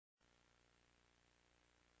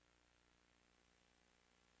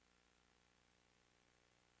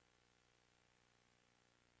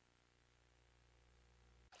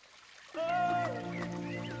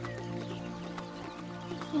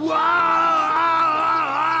Wow!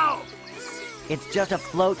 It's just a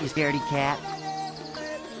float, you scaredy cat.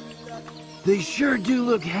 They sure do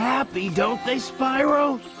look happy, don't they,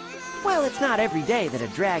 Spyro? Well, it's not every day that a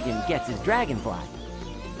dragon gets his dragonfly.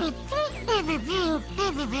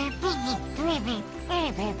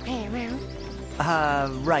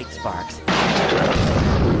 Right, Sparks.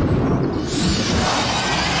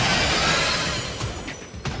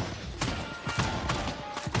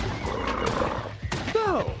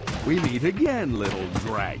 So, we meet again, little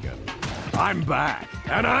dragon. I'm back,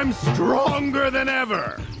 and I'm stronger than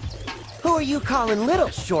ever. Who are you calling little,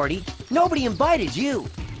 Shorty? Nobody invited you.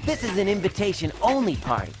 This is an invitation-only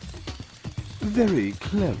party. Very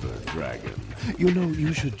clever, dragon. You know,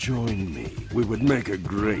 you should join me. We would make a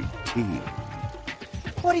great team.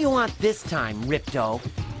 What do you want this time, Ripto?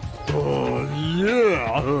 Oh,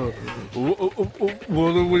 yeah.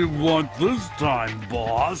 What do we want this time,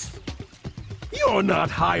 boss? You're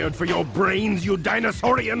not hired for your brains, you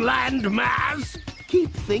dinosaurian landmass!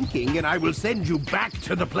 Keep thinking, and I will send you back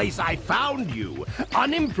to the place I found you,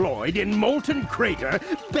 unemployed in Molten Crater,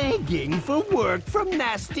 begging for work from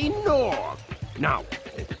nasty North. Now,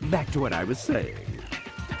 back to what I was saying.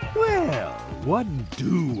 Well, what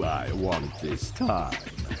do I want this time?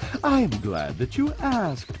 I'm glad that you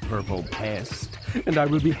asked, Purple Pest, and I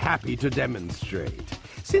will be happy to demonstrate.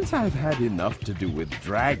 Since I've had enough to do with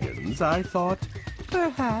dragons, I thought,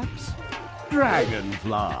 perhaps,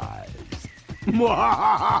 dragonflies. Well,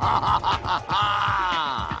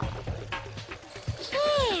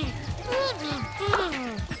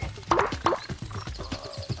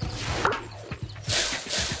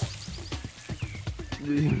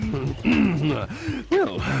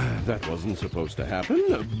 that wasn't supposed to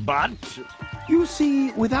happen, but... You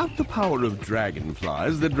see, without the power of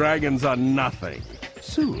dragonflies, the dragons are nothing.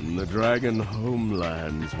 Soon, the dragon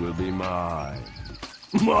homelands will be mine.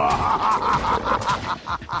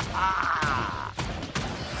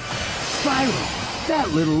 Spyro, that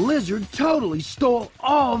little lizard totally stole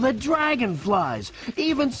all the dragonflies.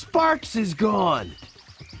 Even Sparks is gone.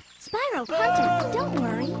 Spyro, Hunter, don't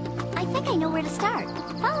worry. I think I know where to start.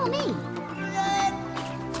 Follow me.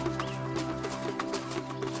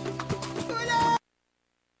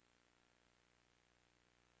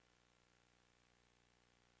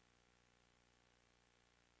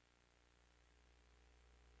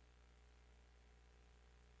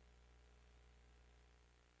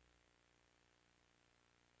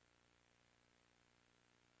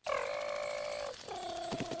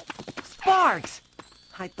 Sparks!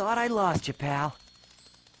 I thought I lost you, pal.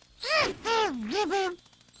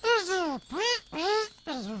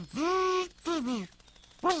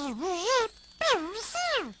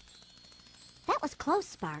 That was close,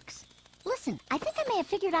 Sparks. Listen, I think I may have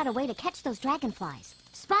figured out a way to catch those dragonflies.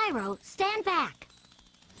 Spyro, stand back.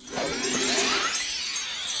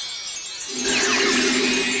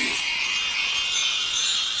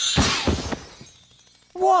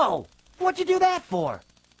 Whoa! What'd you do that for?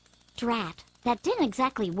 Drat, that didn't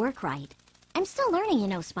exactly work right. I'm still learning, you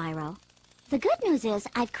know, Spyro. The good news is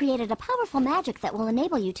I've created a powerful magic that will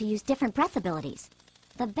enable you to use different breath abilities.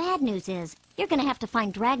 The bad news is you're going to have to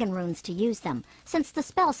find dragon runes to use them, since the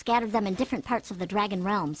spell scattered them in different parts of the dragon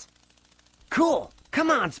realms. Cool! Come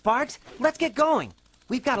on, Sparks! Let's get going!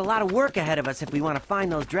 We've got a lot of work ahead of us if we want to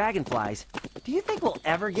find those dragonflies. Do you think we'll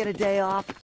ever get a day off?